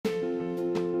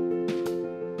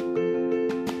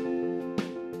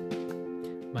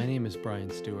name is Brian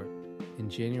Stewart. In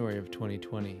January of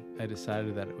 2020, I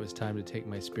decided that it was time to take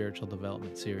my spiritual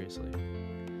development seriously.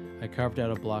 I carved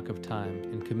out a block of time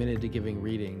and committed to giving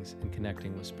readings and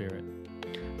connecting with spirit.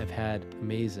 I've had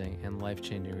amazing and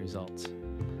life-changing results.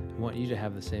 I want you to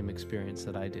have the same experience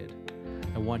that I did.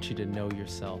 I want you to know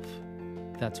yourself.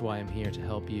 That's why I'm here to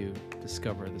help you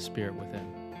discover the spirit within.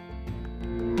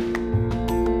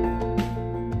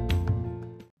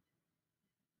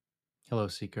 Hello,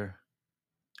 Seeker.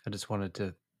 I just wanted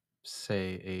to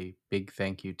say a big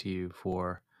thank you to you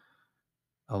for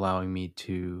allowing me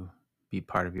to be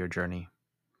part of your journey.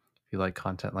 If you like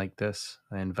content like this,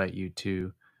 I invite you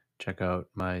to check out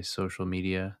my social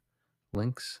media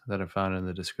links that are found in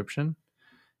the description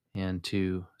and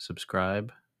to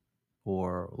subscribe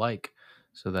or like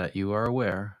so that you are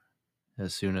aware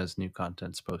as soon as new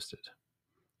content's posted.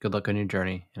 Good luck on your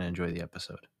journey and enjoy the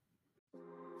episode.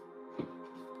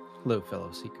 Hello,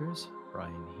 fellow seekers.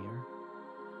 Brian here.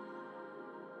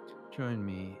 Join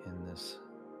me in this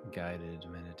guided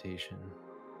meditation.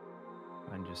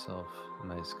 Find yourself a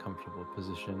nice, comfortable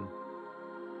position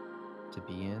to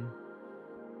be in.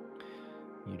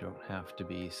 You don't have to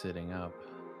be sitting up.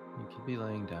 You can be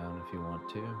laying down if you want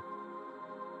to.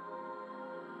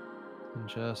 And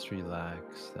just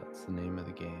relax. That's the name of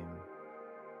the game.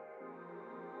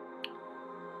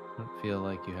 Don't feel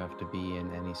like you have to be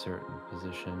in any certain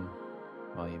position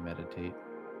while you meditate.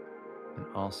 And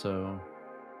also,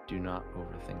 do not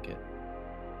overthink it.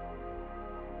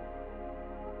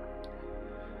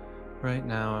 Right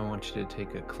now, I want you to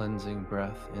take a cleansing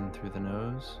breath in through the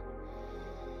nose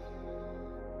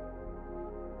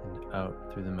and out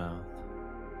through the mouth.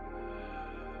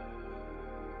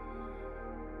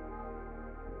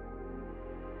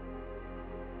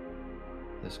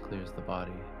 This clears the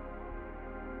body.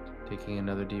 Taking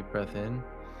another deep breath in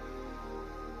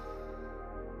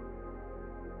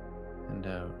and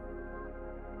out.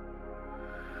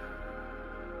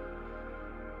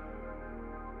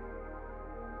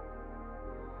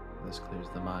 This clears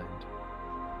the mind.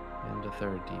 And a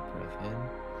third deep breath in.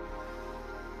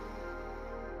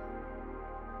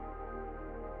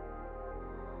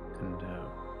 And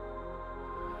out.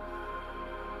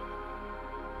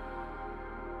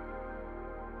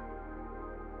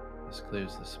 This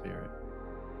clears the spirit.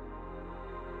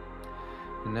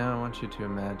 And now I want you to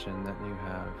imagine that you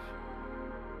have,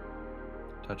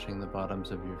 touching the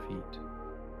bottoms of your feet,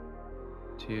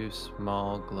 two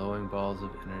small glowing balls of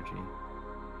energy.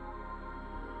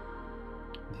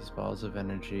 These balls of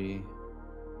energy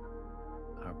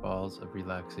are balls of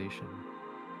relaxation.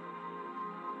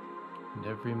 And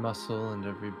every muscle and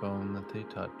every bone that they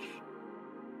touch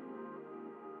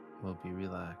will be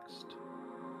relaxed.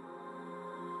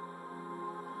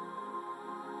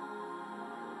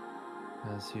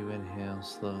 As you inhale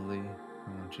slowly,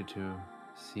 I want you to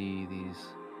see these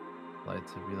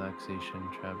lights of relaxation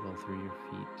travel through your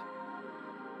feet.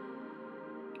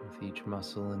 With each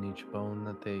muscle and each bone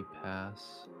that they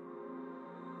pass,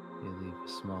 they leave a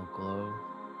small glow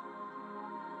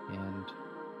and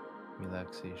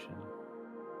relaxation.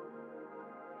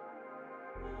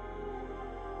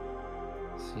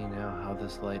 See now how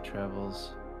this light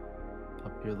travels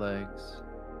up your legs,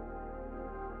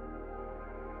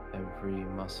 every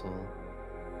muscle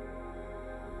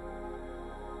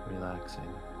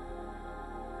relaxing.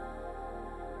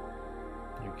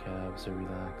 Your calves are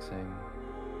relaxing.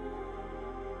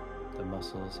 The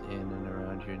muscles in and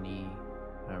around your knee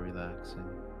are relaxing.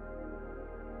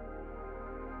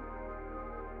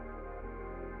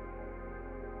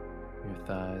 Your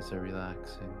thighs are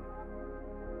relaxing.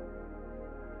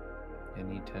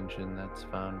 Any tension that's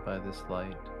found by this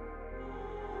light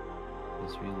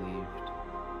is relieved.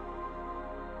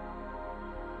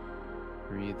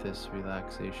 Breathe this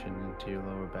relaxation into your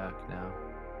lower back now.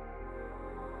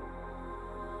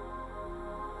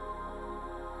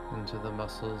 Into the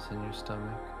muscles in your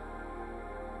stomach,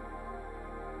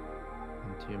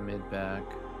 into your mid-back,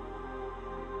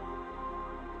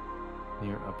 and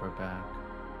your upper back.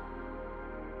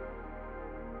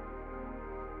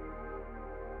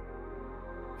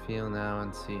 Feel now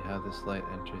and see how this light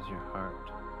enters your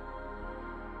heart.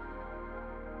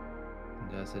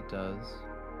 And as it does,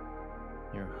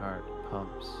 your heart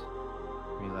pumps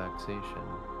relaxation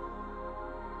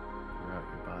throughout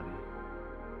your body.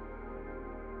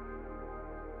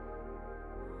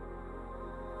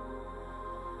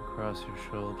 Across your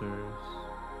shoulders,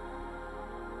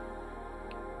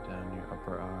 down your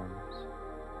upper arms,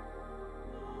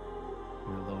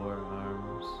 your lower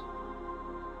arms,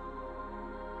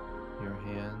 your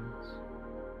hands,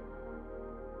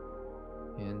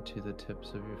 and to the tips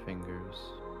of your fingers.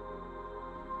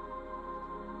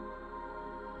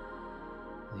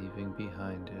 leaving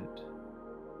behind it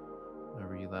a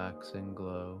relaxing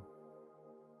glow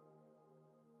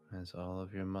as all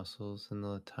of your muscles and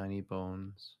the tiny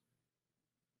bones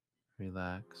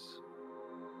relax.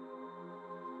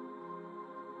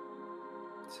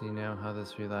 See now how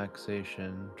this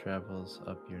relaxation travels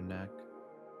up your neck,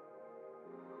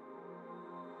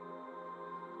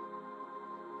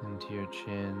 into your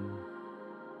chin,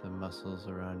 the muscles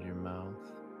around your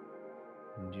mouth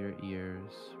and your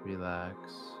ears relax,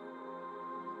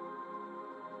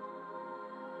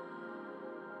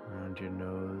 around your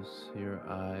nose, your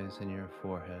eyes, and your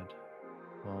forehead,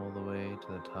 all the way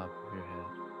to the top of your head.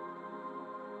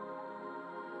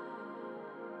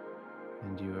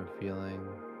 And you are feeling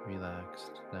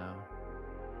relaxed now.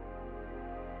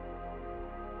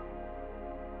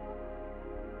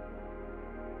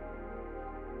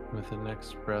 With the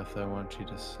next breath, I want you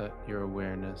to set your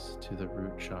awareness to the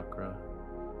root chakra,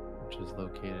 which is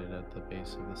located at the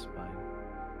base of the spine.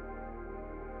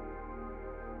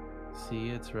 See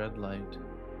its red light,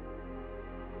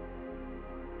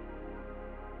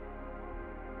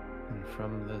 and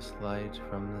from this light,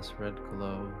 from this red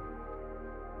glow,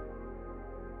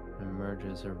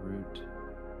 emerges a root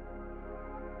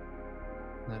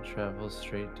that travels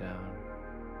straight down,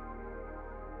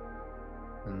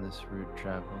 and this root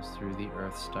travels through the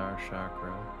Earth Star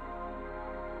chakra.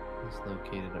 It's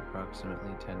located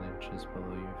approximately 10 inches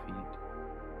below your feet.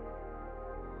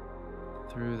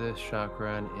 Through this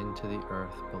chakra and into the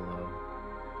earth below.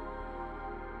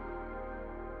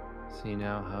 See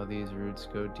now how these roots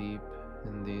go deep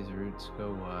and these roots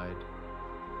go wide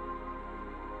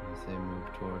as they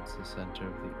move towards the center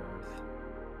of the earth.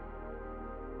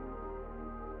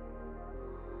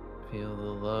 Feel the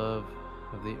love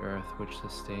of the earth which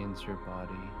sustains your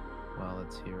body while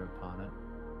it's here upon it,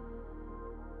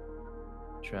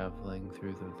 traveling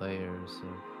through the layers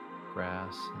of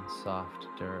grass and soft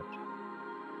dirt,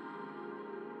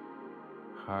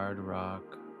 hard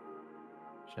rock,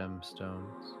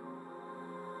 gemstones,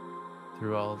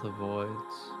 through all the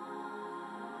voids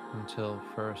until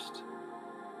first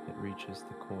it reaches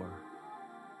the core.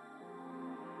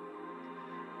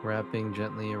 Wrapping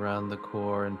gently around the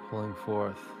core and pulling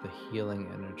forth the healing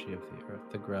energy of the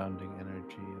earth, the grounding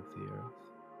energy of the earth.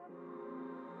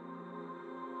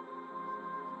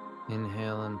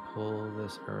 Inhale and pull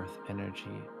this earth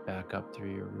energy back up through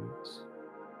your roots.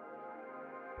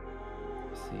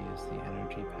 See as the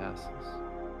energy passes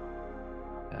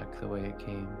back the way it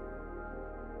came,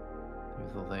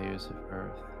 through the layers of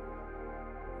earth,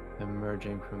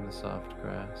 emerging from the soft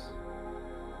grass,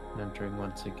 and entering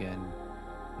once again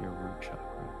your root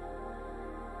chakra.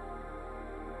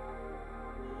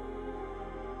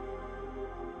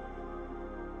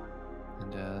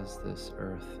 And as this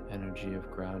earth energy of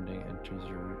grounding enters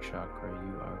your root chakra,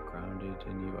 you are grounded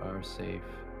and you are safe.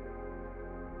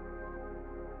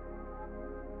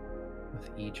 With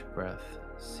each breath,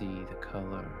 see the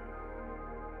color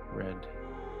red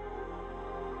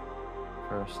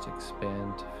first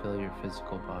expand to fill your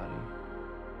physical body,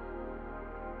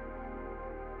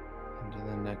 and in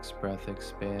the next breath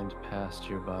expand past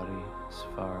your body as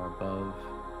far above,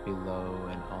 below,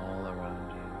 and all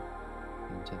around you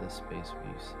into the space where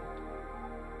you sit.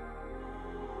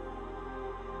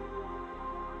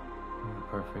 You're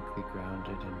perfectly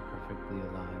grounded and perfectly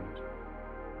aligned.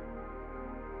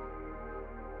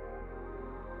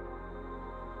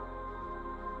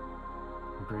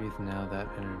 Breathe now that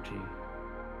energy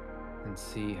and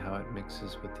see how it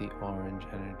mixes with the orange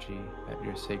energy at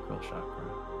your sacral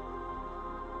chakra.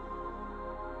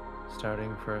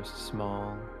 Starting first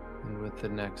small, and with the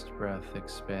next breath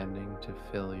expanding to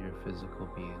fill your physical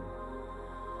being.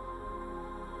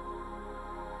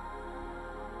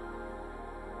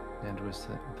 And with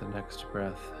the next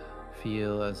breath,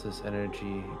 feel as this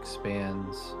energy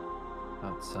expands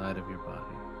outside of your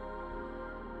body,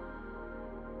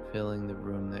 filling the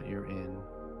room that you're in,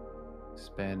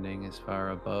 expanding as far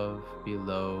above,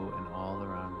 below, and all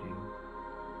around you.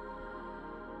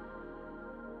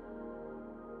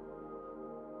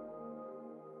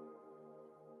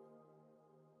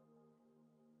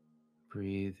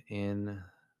 Breathe in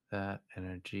that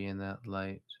energy and that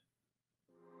light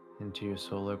into your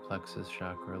solar plexus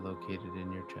chakra located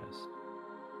in your chest.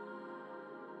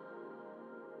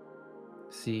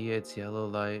 See its yellow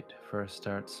light first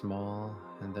start small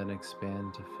and then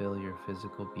expand to fill your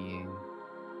physical being.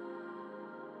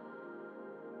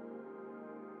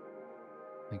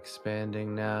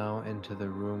 Expanding now into the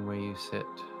room where you sit,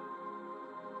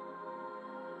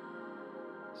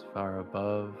 as far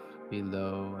above,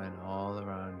 below, and all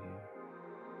around you.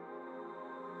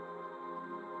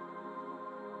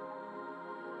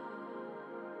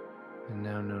 And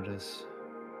now notice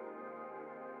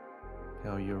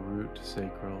how your root,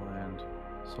 sacral, and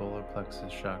solar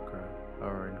plexus chakra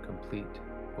are in complete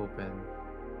open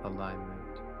alignment.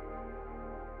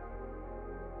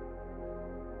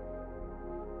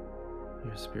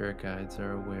 Your spirit guides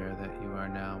are aware that you are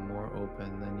now more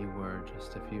open than you were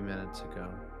just a few minutes ago.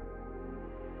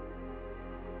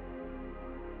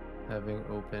 Having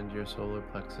opened your solar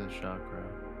plexus chakra,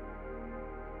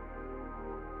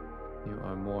 you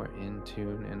are more in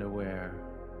tune and aware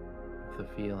of the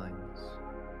feelings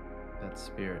that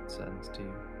spirit sends to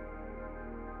you.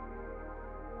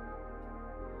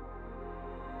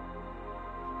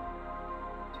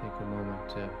 Take a moment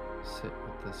to sit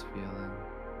with this feeling.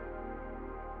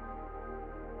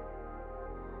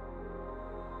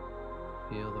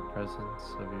 Feel the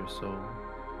presence of your soul,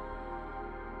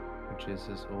 which is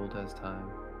as old as time.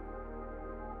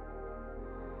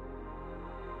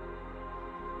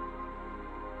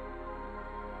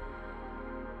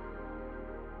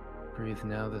 Breathe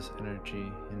now this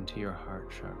energy into your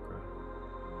heart chakra,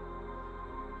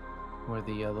 where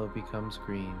the yellow becomes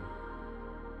green,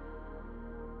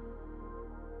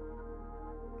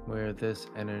 where this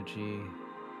energy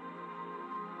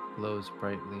glows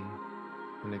brightly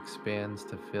and expands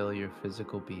to fill your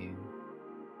physical being.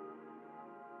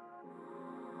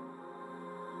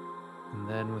 And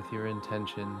then with your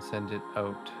intention, send it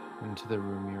out into the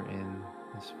room you're in,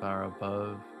 as far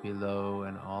above, below,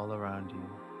 and all around you.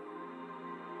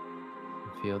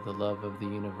 And feel the love of the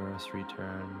universe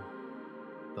return,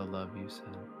 the love you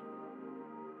sent.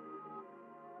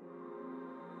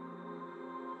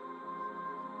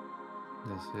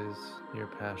 This is your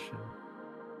passion.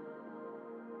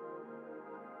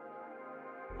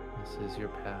 This is your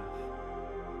path.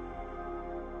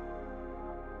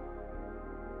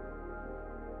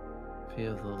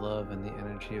 Feel the love and the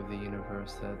energy of the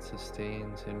universe that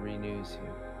sustains and renews you.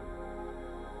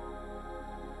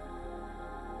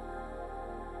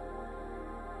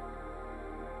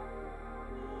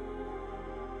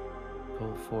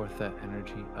 Pull forth that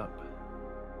energy up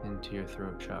into your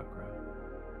throat chakra,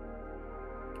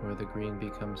 where the green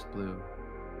becomes blue.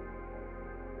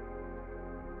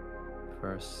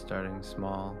 First starting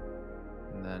small,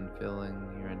 and then filling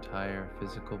your entire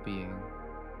physical being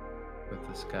with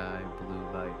the sky blue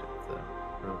light of the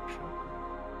throat chakra.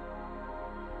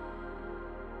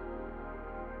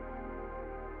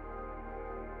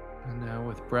 And now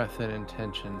with breath and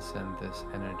intention, send this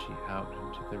energy out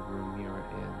into the room you are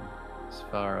in, as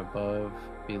far above,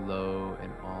 below,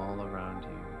 and all around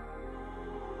you.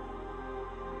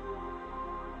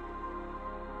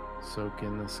 Soak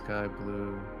in the sky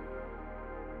blue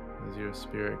as your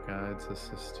spirit guides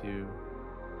assist you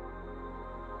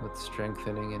with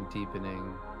strengthening and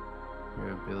deepening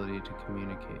your ability to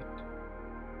communicate,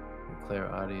 your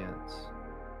clairaudience.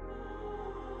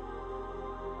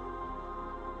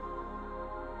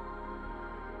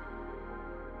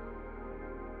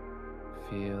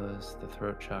 Feel as the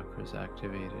throat chakra is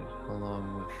activated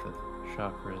along with the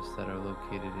chakras that are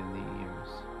located in the ears.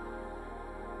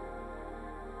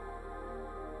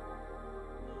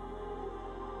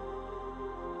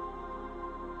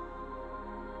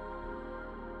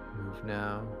 Move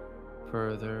now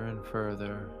further and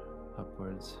further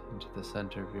upwards into the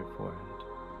center of your forehead,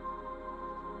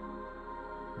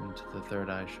 into the third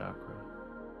eye chakra.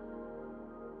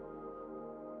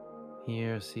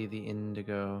 Here, see the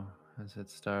indigo as it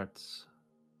starts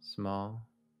small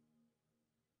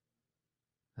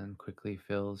and quickly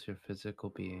fills your physical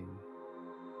being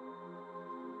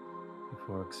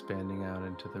before expanding out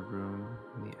into the room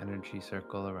and the energy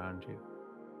circle around you.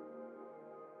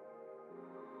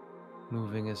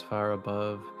 Moving as far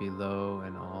above, below,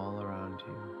 and all around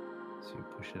you as you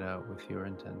push it out with your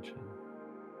intention.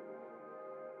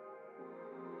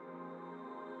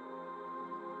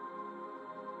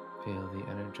 Feel the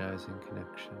energizing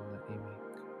connection that you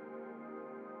make.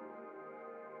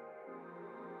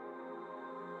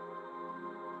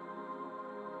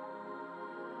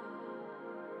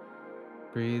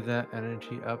 Breathe that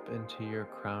energy up into your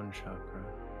crown chakra.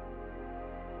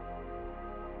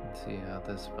 And see how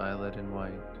this violet and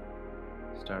white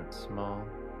starts small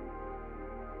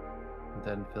and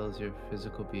then fills your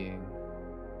physical being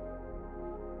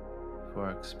before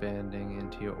expanding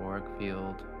into your auric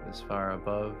field as far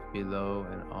above, below,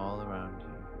 and all around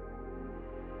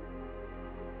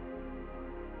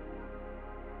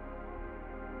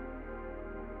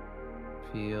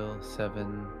you. Feel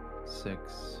 7,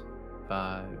 6,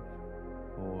 5,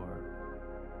 4,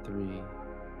 3,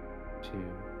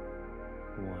 2,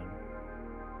 1.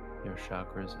 Your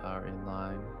chakras are in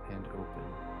line and open.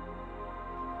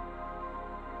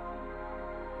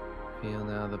 Feel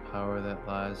now the power that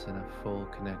lies in a full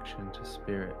connection to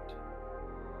spirit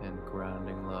and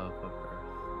grounding love of earth.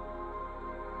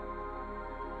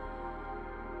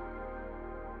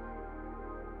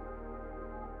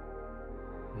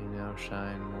 You now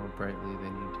shine more brightly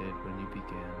than you did when you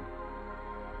began.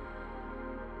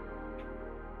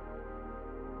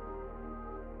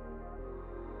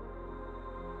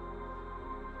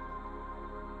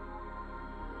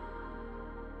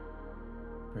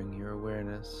 Bring your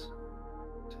awareness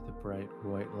to the bright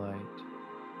white light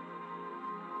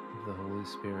of the Holy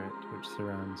Spirit which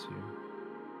surrounds you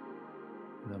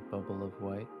in a bubble of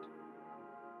white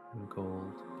and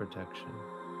gold protection.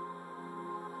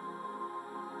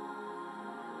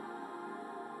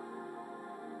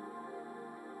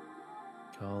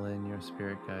 Call in your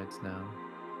spirit guides now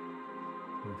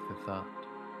with the thought,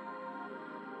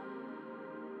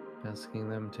 asking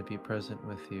them to be present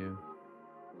with you.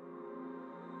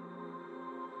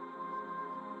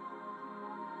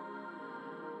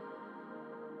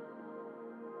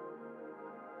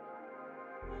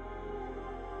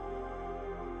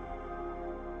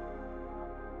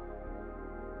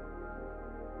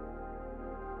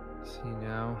 See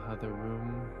now how the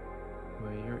room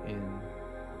where you're in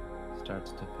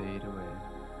starts to fade away,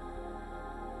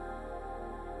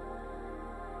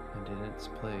 and in its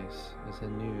place is a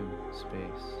new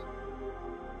space,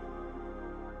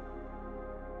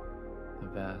 a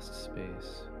vast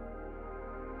space,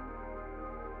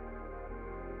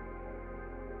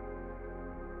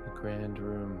 a grand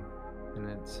room in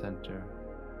its center.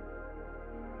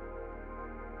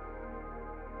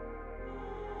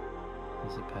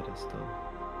 Is a pedestal.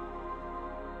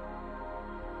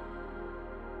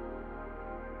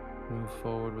 Move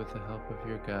forward with the help of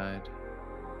your guide,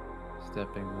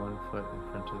 stepping one foot in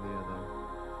front of the other.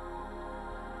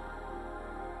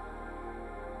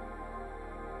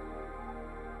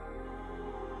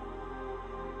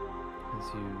 As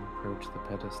you approach the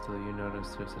pedestal, you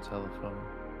notice there's a telephone.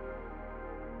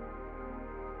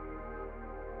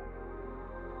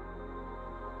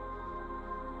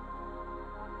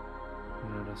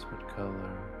 Notice what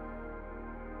color.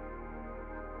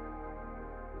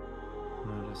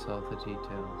 Notice all the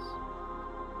details.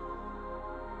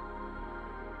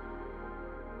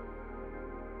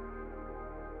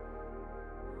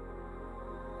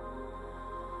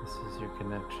 This is your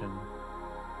connection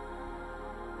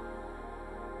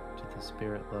to the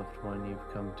spirit loved one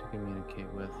you've come to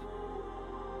communicate with.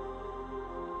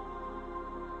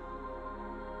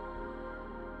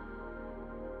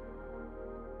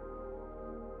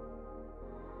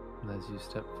 And as you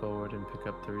step forward and pick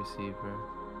up the receiver,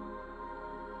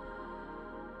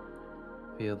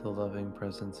 feel the loving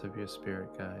presence of your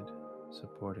spirit guide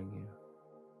supporting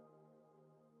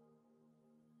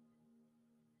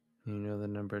you. You know the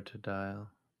number to dial,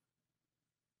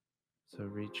 so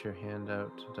reach your hand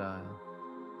out to dial.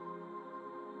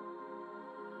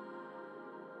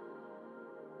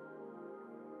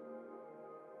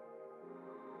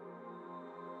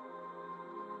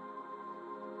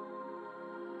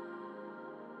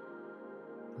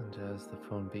 And as the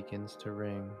phone begins to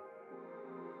ring,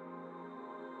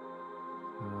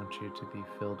 I want you to be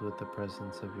filled with the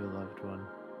presence of your loved one.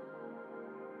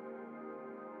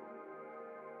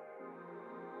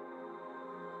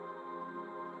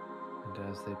 And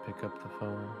as they pick up the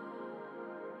phone,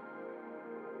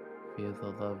 feel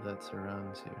the love that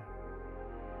surrounds you.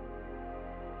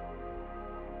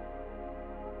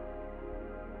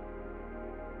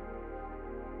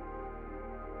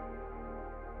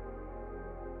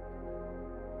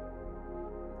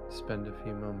 Spend a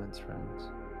few moments, friends.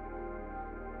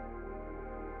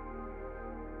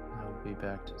 I'll be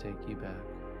back to take you back.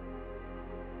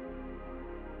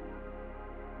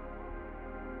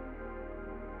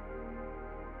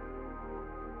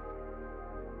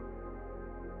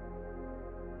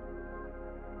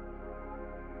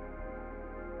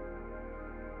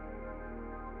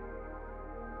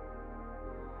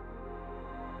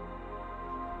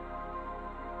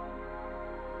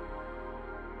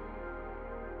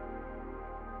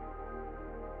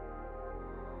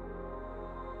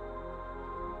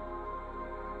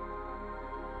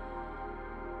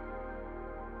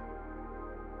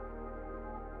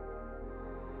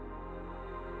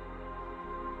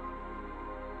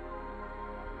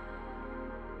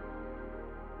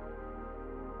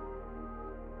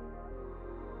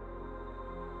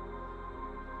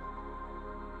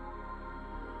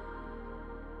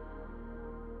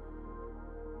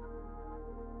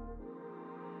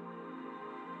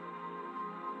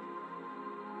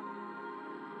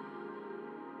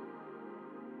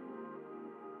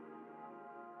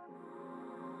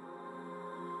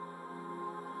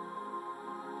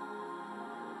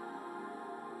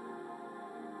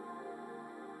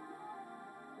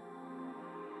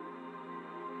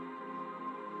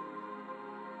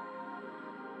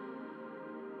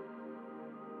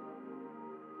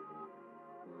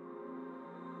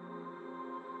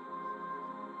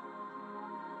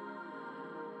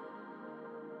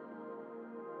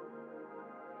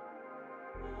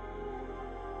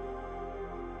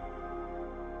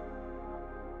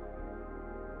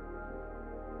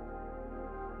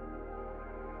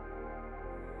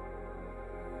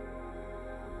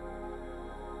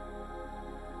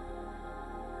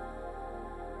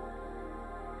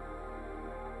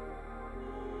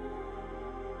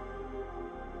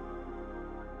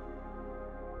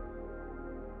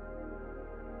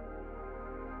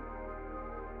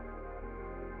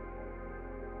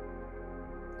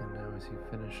 Now, as you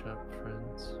finish up,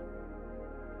 friends,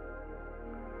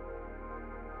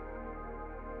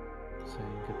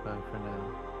 saying goodbye for now,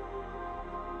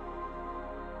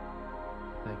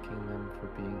 thanking them for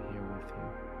being here with you,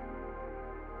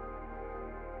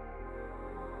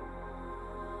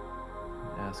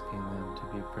 and asking them to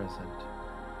be present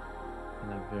in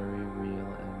a very real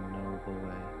and knowable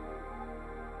way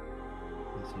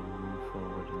as you move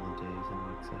forward in the days and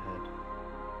weeks ahead.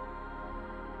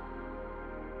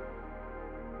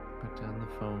 Put down the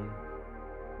phone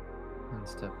and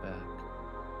step back.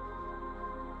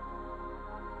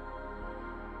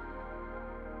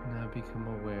 Now become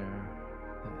aware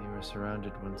that you are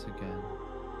surrounded once again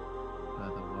by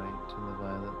the white and the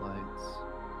violet lights.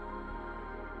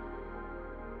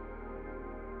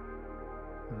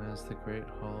 And as the Great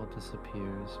Hall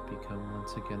disappears, become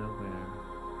once again aware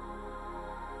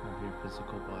of your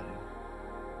physical body.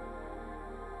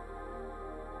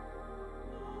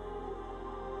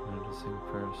 Noticing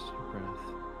first your breath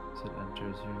as it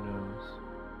enters your nose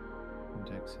and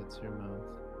exits your mouth.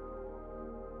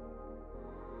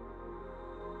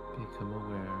 Become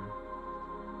aware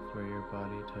of where your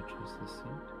body touches the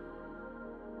seat.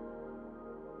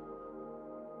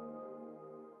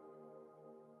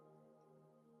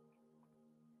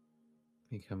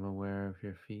 Become aware of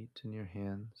your feet and your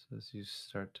hands as you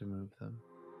start to move them.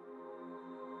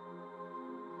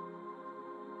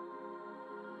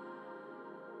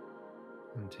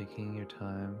 And taking your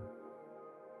time,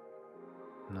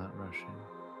 not rushing.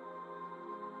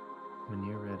 When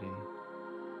you're ready,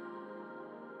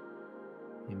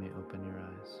 you may open your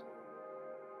eyes.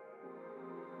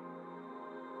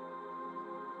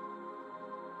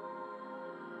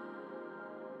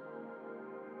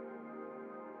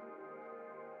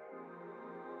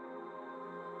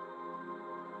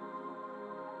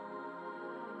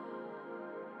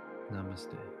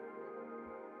 Namaste.